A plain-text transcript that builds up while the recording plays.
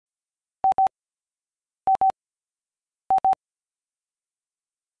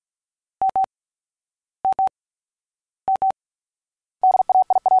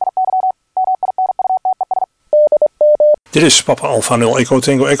Dit is Papa Alpha 0 Echo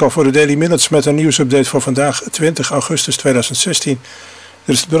Tango Echo voor de Daily Minutes met een nieuwsupdate voor vandaag 20 augustus 2016.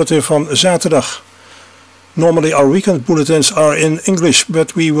 Dit is het bulletin van zaterdag. Normally our weekend bulletins are in English,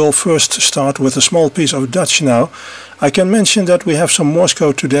 but we will first start with a small piece of Dutch now. I can mention that we have some Morse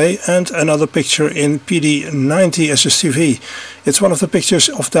code today and another picture in PD90 SSTV. It's one of the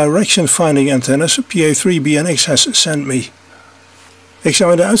pictures of direction finding antennas PA3BNX has sent me. Ik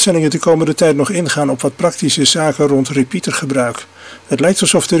zou in de uitzendingen de komende tijd nog ingaan op wat praktische zaken rond repeatergebruik. Het lijkt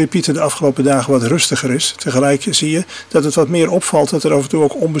alsof de repeater de afgelopen dagen wat rustiger is. Tegelijk zie je dat het wat meer opvalt dat er af en toe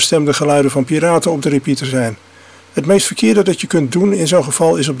ook onbestemde geluiden van piraten op de repeater zijn. Het meest verkeerde dat je kunt doen in zo'n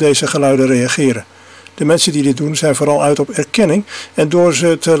geval is op deze geluiden reageren. De mensen die dit doen zijn vooral uit op erkenning en door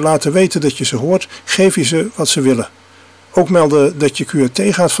ze te laten weten dat je ze hoort, geef je ze wat ze willen. Ook melden dat je QRT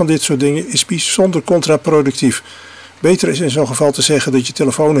gaat van dit soort dingen is bijzonder contraproductief. Beter is in zo'n geval te zeggen dat je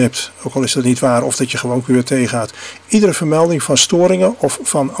telefoon hebt, ook al is dat niet waar, of dat je gewoon QRT gaat. Iedere vermelding van storingen of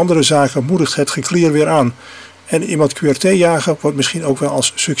van andere zaken moedigt het geklier weer aan. En iemand QRT jagen wordt misschien ook wel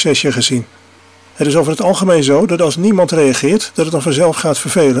als succesje gezien. Het is over het algemeen zo dat als niemand reageert, dat het dan vanzelf gaat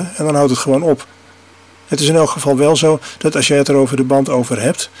vervelen en dan houdt het gewoon op. Het is in elk geval wel zo dat als jij het er over de band over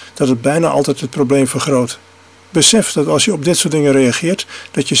hebt, dat het bijna altijd het probleem vergroot. Besef dat als je op dit soort dingen reageert,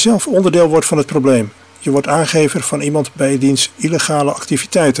 dat je zelf onderdeel wordt van het probleem. Je wordt aangever van iemand bij diens illegale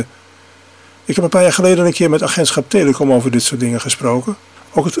activiteiten. Ik heb een paar jaar geleden een keer met agentschap Telecom over dit soort dingen gesproken.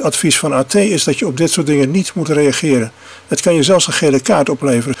 Ook het advies van AT is dat je op dit soort dingen niet moet reageren. Het kan je zelfs een gele kaart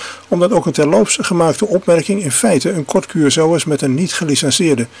opleveren, omdat ook een terloops gemaakte opmerking in feite een kort QSO is met een niet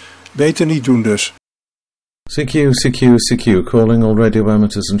gelicenseerde. Beter niet doen dus. CQ, calling all radio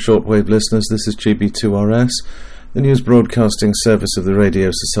amateurs and shortwave listeners, this is GB2RS. The news broadcasting service of the Radio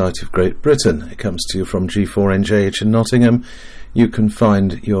Society of Great Britain. It comes to you from G4NJH in Nottingham. You can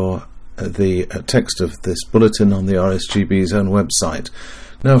find the text of this bulletin on the RSGB's own website.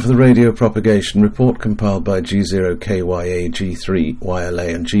 Now for the radio propagation report compiled by G0KYA,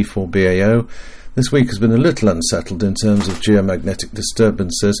 G3YLA and G4BAO. This week has been a little unsettled in terms of geomagnetic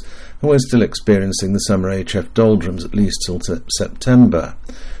disturbances, and we're still experiencing the summer HF doldrums at least till September.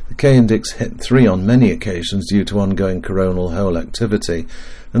 The K-index hit 3 on many occasions due to ongoing coronal hole activity,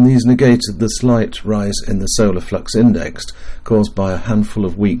 and these negated the slight rise in the solar flux index caused by a handful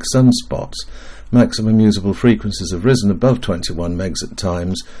of weak sunspots. Maximum usable frequencies have risen above 21 megs at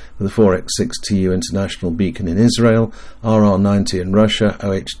times, with the 4X6TU international beacon in Israel, RR90 in Russia,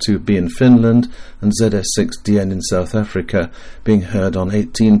 OH2B in Finland, and ZS6DN in South Africa being heard on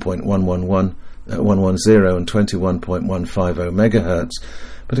 18.110 and 21.150 MHz.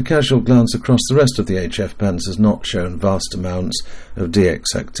 But a casual glance across the rest of the HF bands has not shown vast amounts of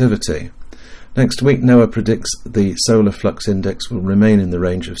DX activity. Next week, NOAA predicts the solar flux index will remain in the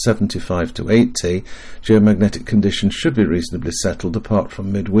range of 75 to 80. Geomagnetic conditions should be reasonably settled apart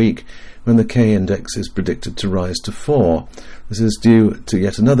from midweek, when the K-index is predicted to rise to 4. This is due to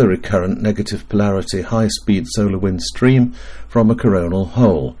yet another recurrent negative polarity high-speed solar wind stream from a coronal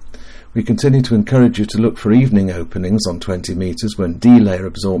hole. We continue to encourage you to look for evening openings on 20 metres when D-layer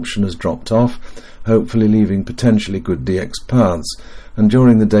absorption has dropped off, hopefully leaving potentially good DX paths. And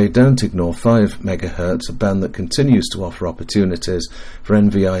during the day, don't ignore 5 MHz, a band that continues to offer opportunities for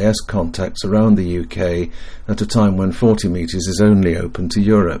NVIS contacts around the UK at a time when 40 metres is only open to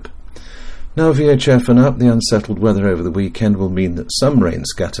Europe. Now VHF and up, the unsettled weather over the weekend will mean that some rain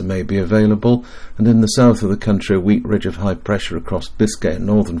scatter may be available, and in the south of the country a weak ridge of high pressure across Biscay and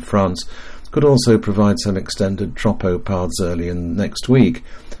northern France could also provide some extended tropo paths early in next week.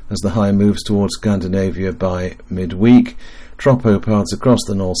 As the high moves towards Scandinavia by midweek, tropo paths across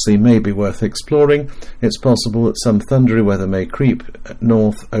the North Sea may be worth exploring. It's possible that some thundery weather may creep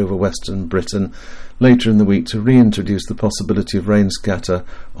north over western Britain later in the week to reintroduce the possibility of rain scatter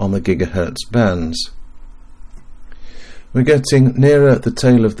on the gigahertz bands. We're getting nearer the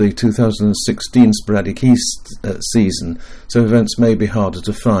tail of the 2016 sporadic east season, so events may be harder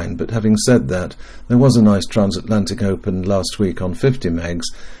to find, but having said that, there was a nice transatlantic open last week on 50 megs,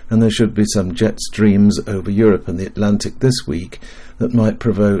 and there should be some jet streams over Europe and the Atlantic this week that might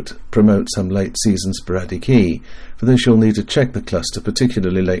promote some late season sporadic E. For this you'll need to check the cluster,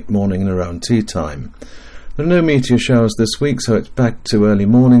 particularly late morning and around tea time. There are no meteor showers this week, so it's back to early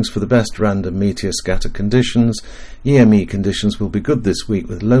mornings for the best random meteor scatter conditions. EME conditions will be good this week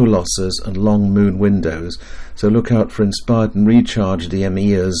with low losses and long moon windows, so look out for inspired and recharged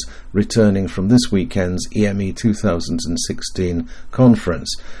EMEers returning from this weekend's EME 2016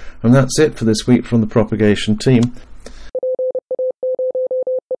 conference. And that's it for this week from the propagation team.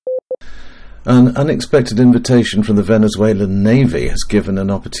 An unexpected invitation from the Venezuelan Navy has given an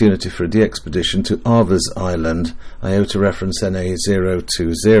opportunity for a de-expedition to Aves Island, IOTA reference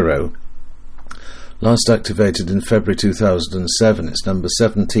NA020. Last activated in February 2007, it's number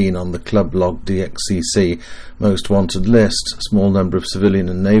 17 on the Club Log DXCC Most Wanted list. A small number of civilian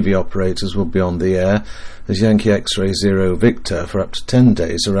and Navy operators will be on the air as Yankee X-Ray Zero Victor for up to 10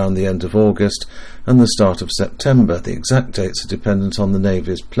 days around the end of August and the start of September. The exact dates are dependent on the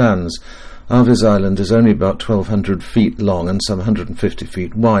Navy's plans. Aves Island is only about 1,200 feet long and some 150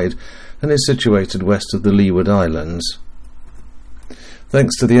 feet wide and is situated west of the Leeward Islands.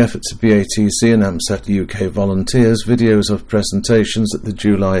 Thanks to the efforts of BATC and AMSAT UK volunteers, videos of presentations at the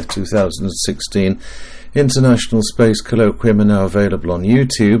July 2016 International Space Colloquium are now available on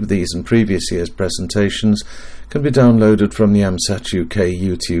YouTube. These and previous year's presentations can be downloaded from the AMSAT UK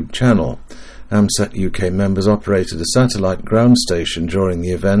YouTube channel. AMSAT UK members operated a satellite ground station during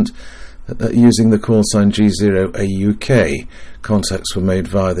the event using the call sign G0AUK. Contacts were made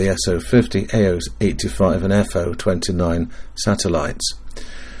via the SO50, AO85 and FO29 satellites.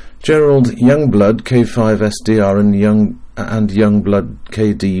 Gerald Youngblood, K5SDR and Youngblood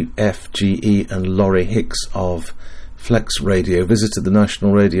KDFGE and Laurie Hicks of Flex Radio visited the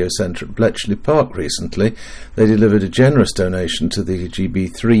National Radio Centre at Bletchley Park recently. They delivered a generous donation to the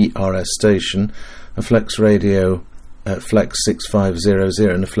GB3 RS station, a Flex Radio Flex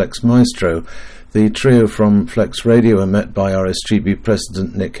 6500 and a Flex Maestro. The trio from Flex Radio are met by RSGB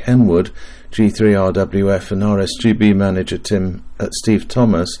President Nick Henwood, G3RWF and RSGB Manager Steve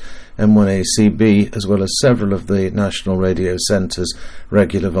Thomas, M1ACB, as well as several of the National Radio Centre's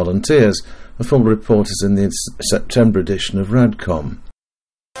regular volunteers. A full report is in the September edition of Radcom.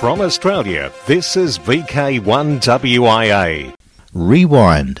 From Australia, this is VK1WIA.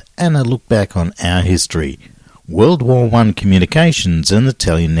 Rewind and a look back on our history. World War I communications and the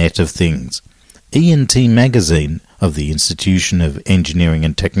Telenet of Things. E&T magazine of the Institution of Engineering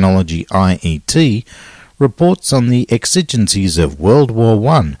and Technology IET reports on the exigencies of World War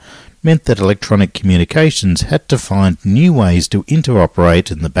I meant that electronic communications had to find new ways to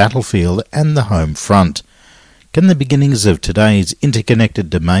interoperate in the battlefield and the home front. Can the beginnings of today's interconnected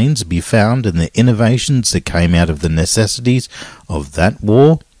domains be found in the innovations that came out of the necessities of that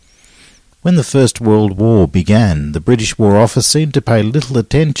war? When the First World War began, the British War Office seemed to pay little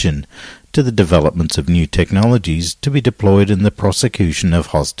attention to the developments of new technologies to be deployed in the prosecution of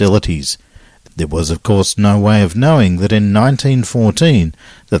hostilities. There was, of course, no way of knowing that in 1914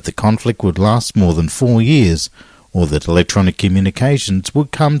 that the conflict would last more than 4 years, or that electronic communications would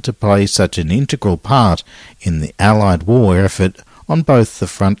come to play such an integral part in the Allied war effort on both the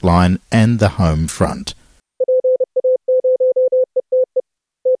front line and the home front.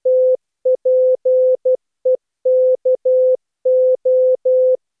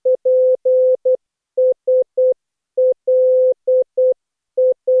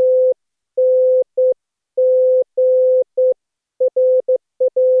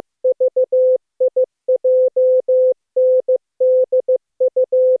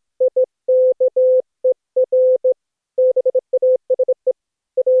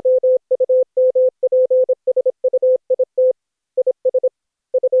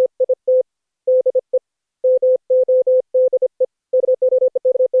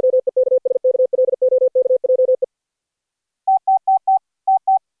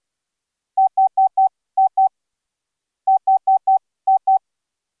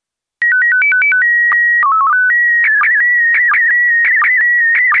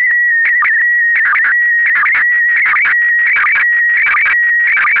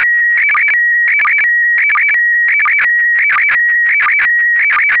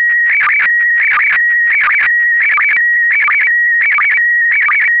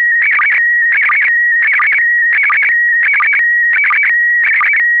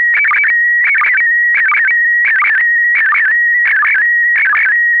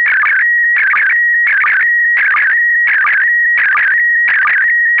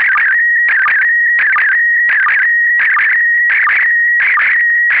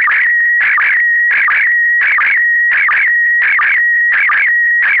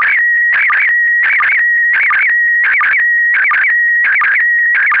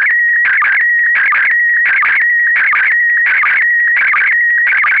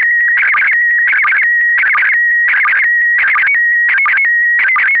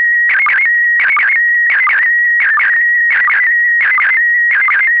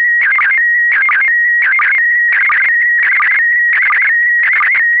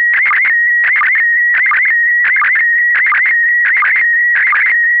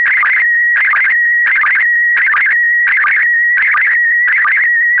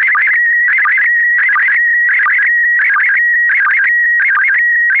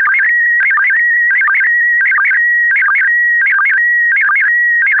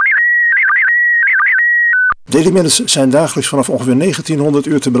 Daily Minutes zijn dagelijks vanaf ongeveer 1900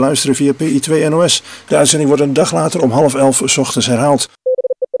 uur te beluisteren via PI2 NOS. De uitzending wordt een dag later om 10:30 's ochtends herhaald.